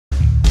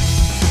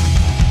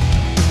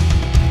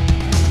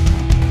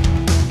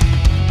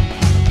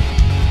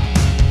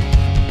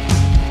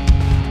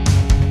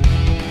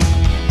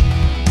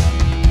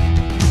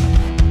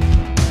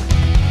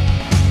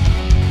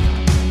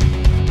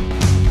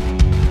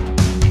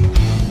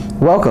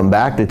Welcome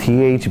back to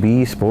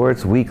THB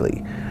Sports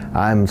Weekly.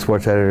 I'm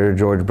sports editor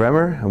George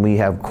Bremer, and we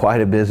have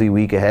quite a busy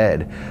week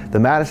ahead. The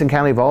Madison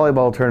County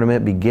Volleyball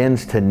Tournament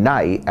begins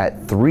tonight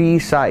at 3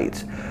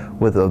 sites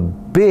with a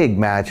big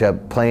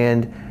matchup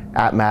planned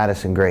at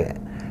Madison Grant.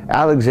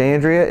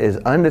 Alexandria is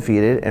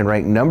undefeated and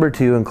ranked number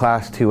 2 in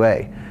Class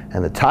 2A,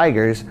 and the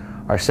Tigers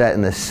are set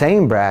in the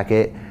same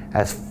bracket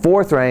as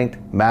 4th ranked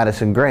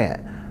Madison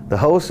Grant. The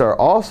hosts are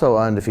also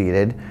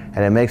undefeated,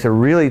 and it makes a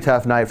really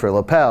tough night for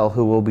Lapel,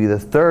 who will be the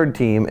 3rd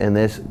team in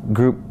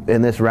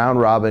this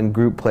round-robin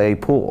group play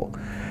pool.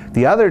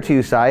 The other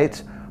 2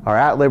 sites are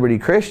at Liberty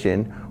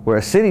Christian, where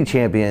a city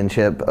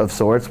championship of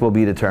sorts will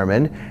be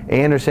determined.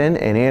 Anderson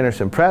and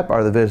Anderson Prep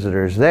are the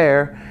visitors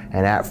there,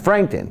 and at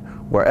Frankton,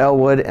 where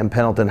Elwood and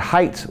Pendleton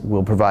Heights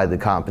will provide the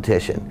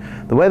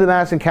competition. The way the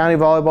Madison County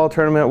Volleyball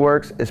Tournament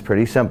works is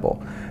pretty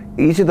simple.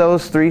 Each of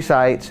those 3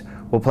 sites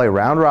will play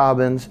round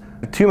robins,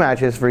 2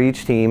 matches for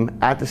each team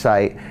at the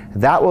site.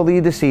 That will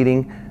lead to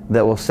seeding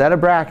that will set a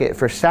bracket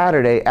for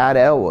Saturday at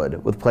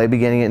Elwood, with play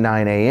beginning at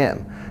 9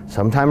 a.m.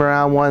 Sometime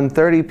around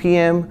 1:30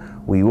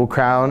 p.m. we will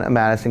crown a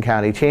Madison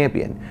County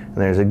champion, and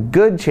there's a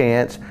good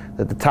chance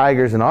that the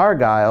Tigers and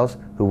Argyles,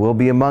 who will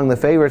be among the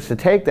favorites to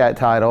take that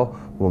title,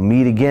 will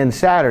meet again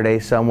Saturday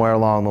somewhere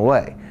along the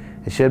way.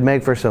 It should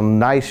make for some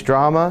nice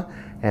drama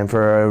and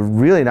for a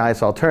really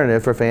nice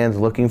alternative for fans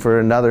looking for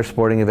another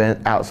sporting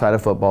event outside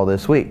of football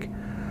this week.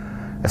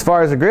 As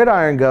far as the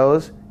gridiron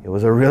goes, it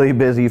was a really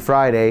busy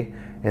Friday,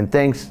 and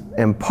thanks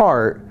in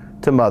part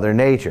to Mother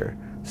Nature.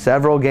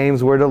 Several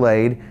games were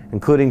delayed,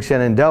 including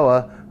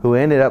Shenandoah, who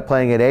ended up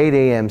playing at 8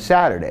 a.m.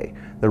 Saturday.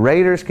 The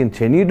Raiders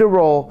continued to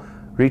roll,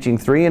 reaching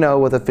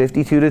 3-0 with a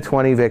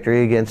 52-20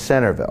 victory against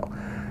Centerville.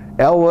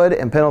 Elwood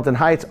and Pendleton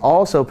Heights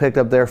also picked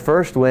up their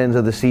first wins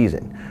of the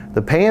season.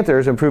 The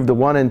Panthers improved to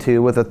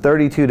 1-2 with a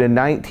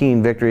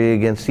 32-19 victory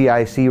against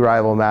CIC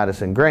rival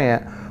Madison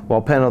Grant,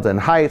 while Pendleton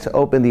Heights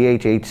opened the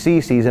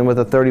HHC season with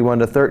a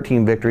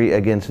 31-13 victory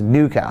against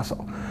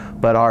Newcastle.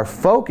 But our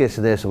focus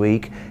this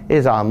week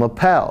is on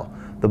Lapel.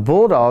 The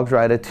Bulldogs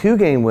ride a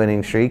 2-game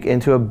winning streak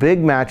into a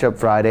big matchup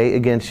Friday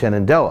against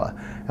Shenandoah,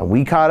 and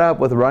we caught up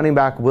with running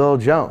back Will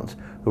Jones,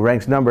 who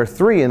ranks number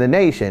 3 in the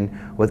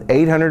nation with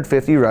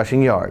 850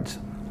 rushing yards.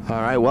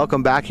 All right,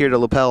 welcome back here to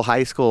Lapel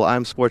High School.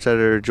 I'm sports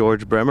editor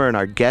George Bremer, and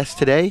our guest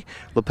today,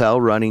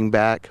 Lapel running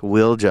back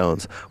Will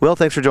Jones. Will,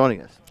 thanks for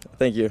joining us.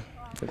 Thank you.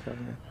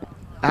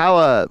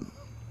 How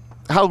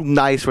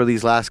nice were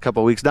these last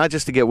couple of weeks? Not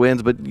just to get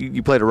wins, but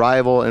you played a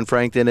rival in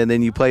Frankton, and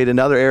then you played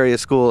another area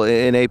school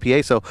in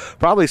APA. So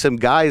probably some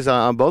guys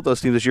on both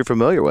those teams that you're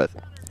familiar with.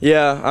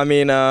 Yeah, I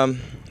mean,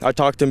 I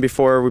talked to them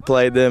before we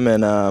played them,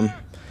 and I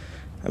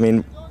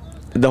mean,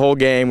 the whole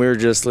game we were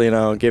just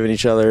giving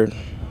each other,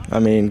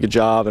 good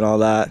job and all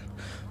that.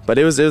 But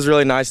it was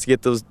really nice to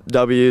get those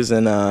W's,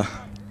 and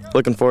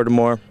looking forward to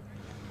more.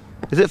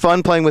 Is it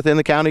fun playing within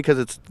the county because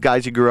it's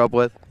guys you grew up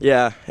with?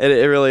 Yeah,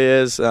 it really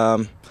is.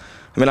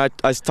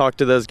 I talk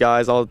to those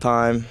guys all the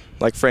time,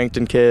 like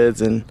Frankton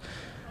kids and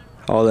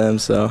all them,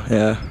 so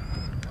yeah.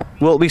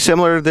 Will it be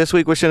similar this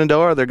week with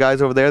Shenandoah? Are there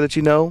guys over there that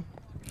you know?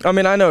 I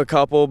know a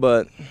couple,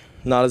 but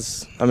not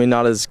as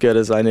good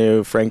as I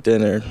knew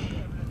Frankton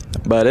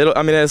but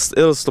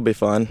it'll still be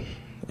fun.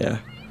 Yeah.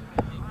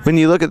 When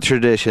you look at the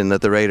tradition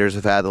that the Raiders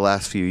have had the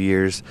last few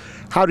years,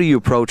 how do you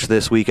approach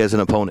this week as an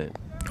opponent?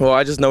 Well,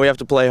 I just know we have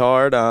to play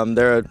hard.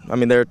 They're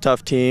a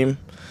tough team,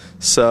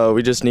 so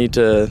we just need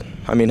to,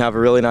 have a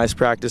really nice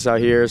practice out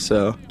here.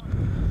 So,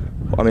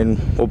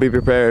 we'll be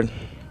prepared.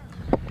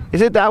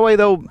 Is it that way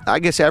though? I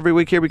guess every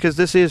week here, because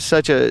this is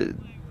such a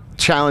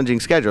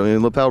challenging schedule.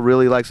 Lapel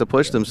really likes to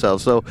push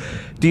themselves. So,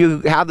 do you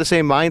have the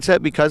same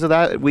mindset because of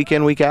that, week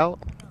in, week out?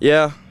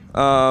 Yeah.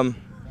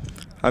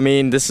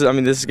 This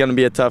is going to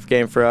be a tough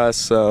game for us.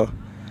 So,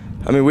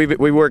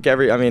 we work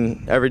every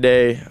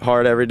day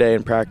hard every day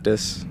in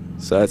practice.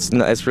 So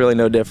it's really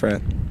no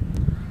different.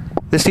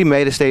 This team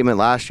made a statement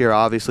last year,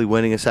 obviously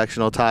winning a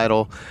sectional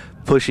title,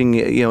 pushing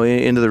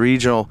into the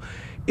regional.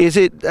 Is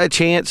it a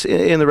chance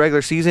in the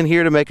regular season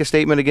here to make a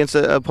statement against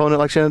an opponent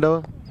like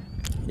Shenandoah?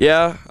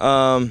 Yeah.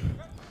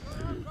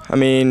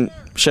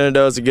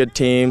 Shenandoah's a good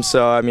team,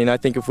 so I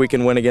think if we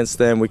can win against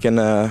them, we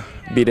can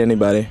beat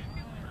anybody.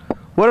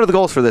 What are the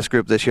goals for this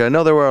group this year? I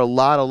know there were a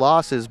lot of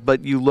losses,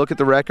 but you look at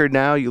the record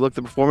now, you look at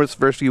the performance the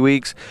first few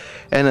weeks,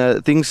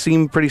 and things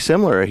seem pretty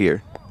similar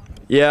here.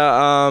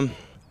 Yeah,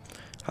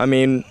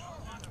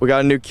 we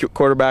got a new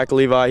quarterback,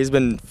 Levi. He's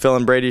been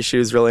filling Brady's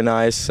shoes really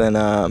nice, and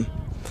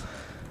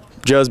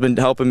Joe's been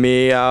helping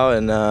me out,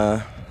 and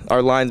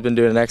our line's been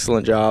doing an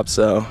excellent job.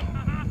 So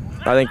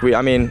I think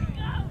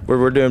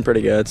we're doing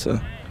pretty good. So,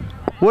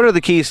 what are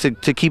the keys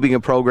to keeping a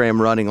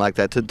program running like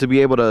that? To be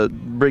able to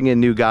bring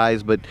in new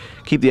guys, but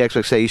keep the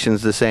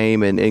expectations the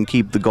same and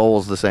keep the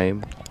goals the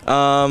same?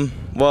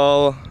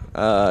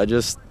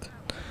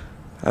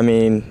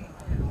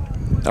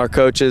 Our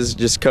coaches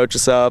just coach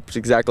us up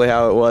exactly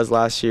how it was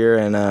last year,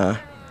 and our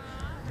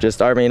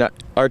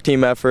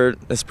team effort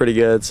is pretty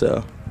good.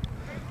 So,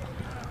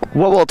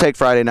 what will it take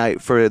Friday night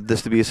for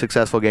this to be a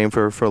successful game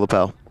for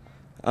Lapel?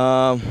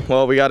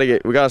 Well, we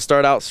gotta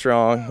start out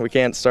strong. We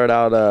can't start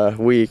out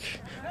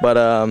weak,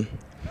 but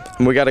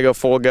we gotta go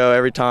full go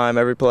every time,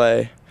 every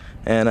play,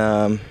 and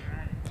I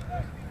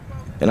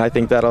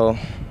think that'll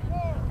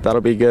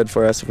be good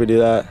for us if we do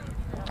that.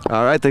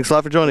 All right, thanks a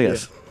lot for joining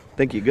us.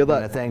 Thank you. Good luck.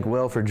 I want to thank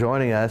Will for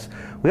joining us.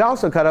 We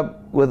also caught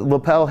up with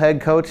Lapel head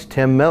coach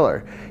Tim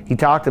Miller. He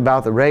talked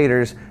about the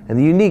Raiders and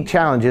the unique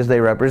challenges they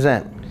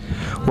represent.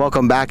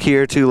 Welcome back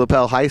here to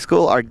Lapel High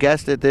School. Our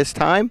guest at this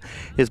time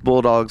is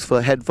Bulldogs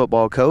head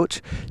football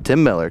coach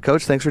Tim Miller.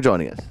 Coach, thanks for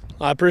joining us.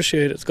 I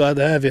appreciate it. It's glad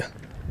to have you.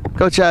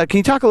 Coach, can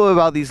you talk a little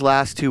about these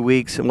last 2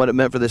 weeks and what it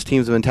meant for this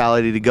team's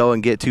mentality to go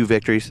and get 2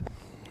 victories?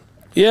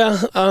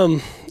 Yeah,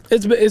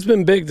 it's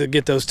been big to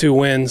get those 2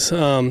 wins.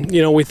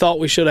 We thought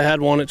we should have had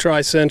one at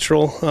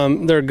Tri-Central.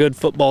 They're a good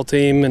football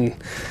team, and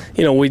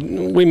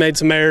we made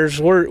some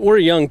errors. We're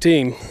a young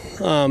team,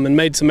 and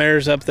made some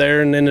errors up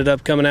there and ended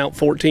up coming out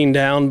 14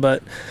 down.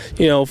 But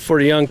for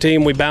a young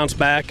team, we bounced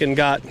back and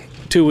got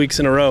 2 weeks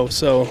in a row.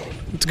 So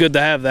it's good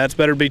to have that. It's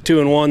better to be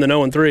 2-1 than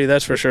 0-3.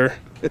 That's for sure.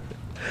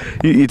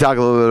 You talk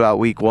a little bit about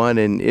week 1,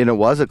 and it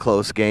was a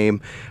close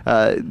game.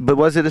 But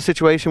was it a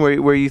situation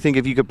where you think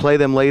if you could play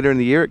them later in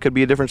the year, it could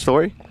be a different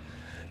story?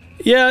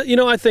 Yeah,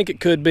 I think it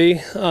could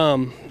be.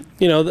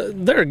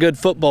 They're a good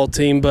football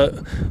team, but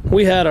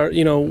we had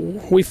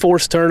we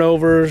forced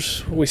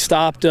turnovers, we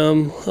stopped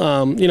them.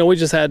 We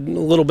just had a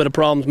little bit of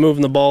problems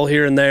moving the ball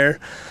here and there.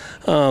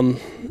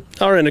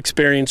 Our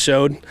inexperience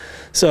showed.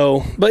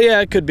 So, but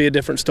yeah, it could be a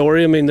different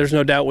story. I mean, there's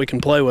no doubt we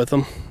can play with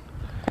them.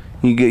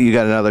 You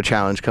got another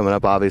challenge coming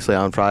up, obviously,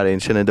 on Friday in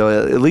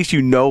Shenandoah. At least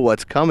you know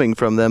what's coming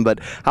from them, but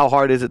how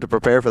hard is it to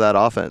prepare for that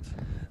offense?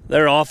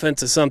 Their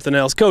offense is something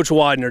else. Coach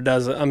Widener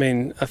does,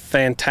 a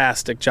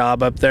fantastic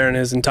job up there, and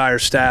his entire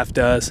staff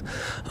does.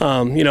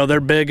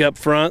 They're big up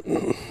front.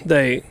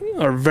 They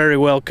are very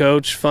well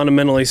coached,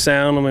 fundamentally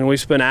sound. I mean, we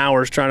spent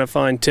hours trying to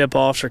find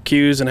tip-offs or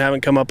cues and haven't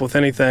come up with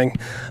anything.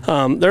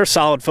 They're a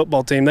solid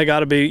football team. They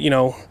got to be,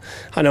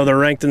 I know they're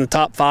ranked in the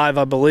top 5,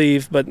 I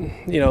believe, but,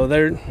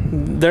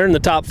 they're in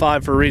the top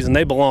 5 for a reason.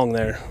 They belong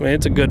there. I mean,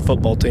 it's a good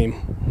football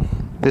team.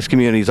 This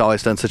community's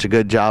always done such a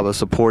good job of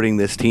supporting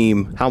this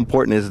team. How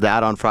important is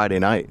that on Friday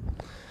night?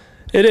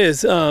 It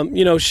is.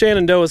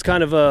 Shenandoah is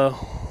kind of a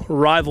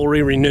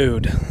rivalry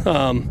renewed.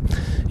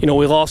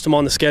 We lost them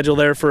on the schedule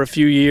there for a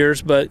few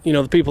years, but,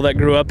 the people that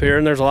grew up here,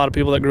 and there's a lot of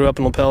people that grew up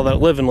in Lapel that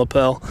live in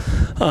Lapel,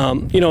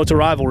 it's a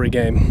rivalry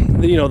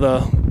game.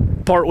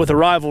 The part with a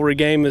rivalry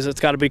game is it's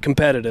got to be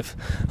competitive.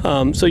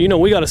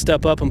 We got to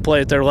step up and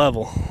play at their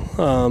level.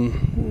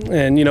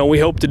 We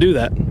hope to do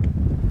that.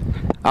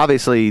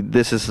 Obviously,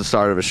 this is the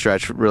start of a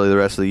stretch, really, the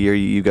rest of the year.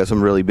 You've got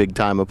some really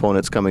big-time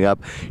opponents coming up.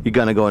 You're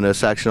going to go into a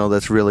sectional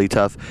that's really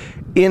tough.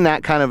 In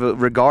that kind of a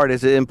regard,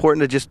 is it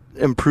important to just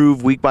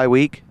improve week by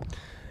week?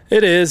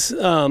 It is.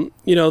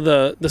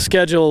 The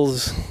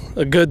schedule's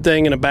a good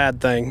thing and a bad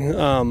thing.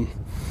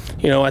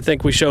 I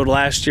think we showed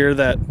last year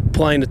that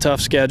playing a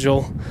tough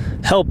schedule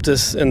helped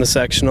us in the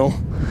sectional.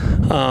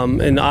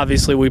 And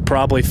obviously, we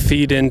probably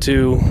feed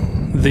into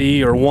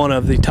one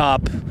of the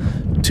top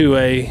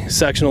 2A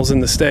sectionals in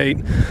the state.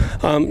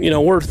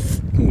 We're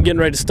getting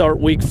ready to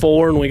start week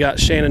 4, and we got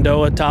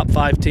Shenandoah, top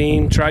 5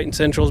 team. Triton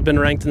Central's been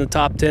ranked in the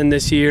top 10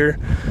 this year.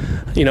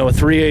 A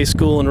 3A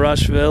school in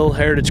Rushville.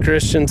 Heritage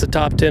Christian's a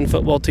top 10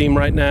 football team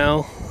right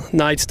now.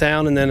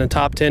 Knightstown, and then a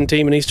top 10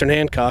 team in Eastern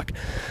Hancock.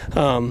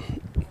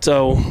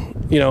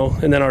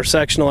 And then our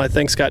sectional, I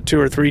think, has got 2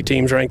 or 3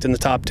 teams ranked in the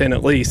top 10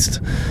 at least.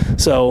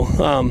 So,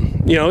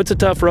 it's a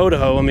tough road to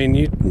hoe. I mean,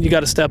 you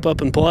got to step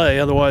up and play.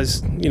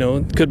 Otherwise,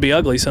 it could be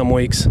ugly some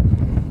weeks.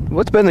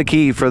 What's been the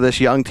key for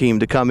this young team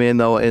to come in,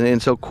 though,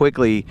 and so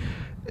quickly,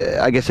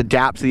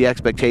 adapt to the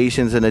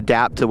expectations and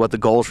adapt to what the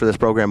goals for this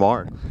program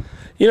are?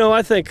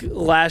 I think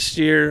last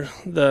year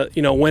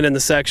winning the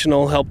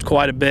sectional helped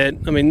quite a bit.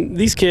 I mean,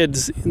 these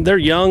kids, they're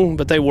young,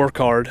 but they work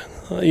hard.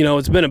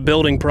 It's been a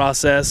building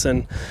process,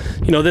 and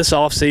this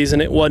off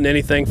season it wasn't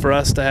anything for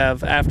us to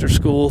have after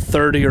school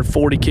 30 or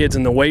 40 kids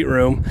in the weight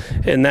room,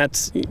 and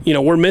that's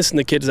we're missing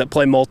the kids that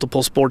play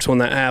multiple sports when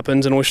that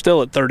happens, and we're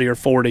still at 30 or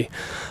 40.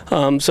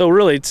 So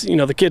really, it's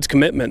the kids'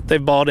 commitment.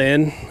 They've bought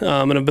in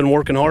and have been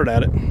working hard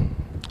at it.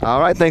 All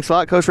right, thanks a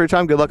lot, Coach, for your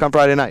time. Good luck on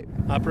Friday night.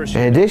 I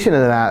appreciate it. In addition to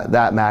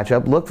that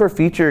matchup, look for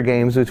feature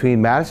games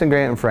between Madison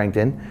Grant and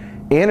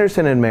Frankton,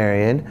 Anderson and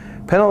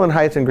Marion, Pendleton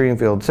Heights and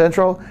Greenfield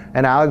Central,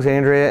 and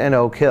Alexandria and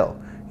Oak Hill.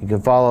 You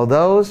can follow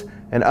those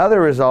and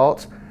other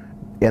results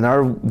in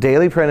our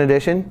daily print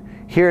edition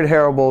here at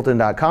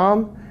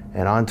HeraldBulletin.com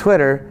and on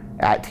Twitter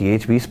at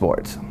THB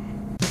Sports.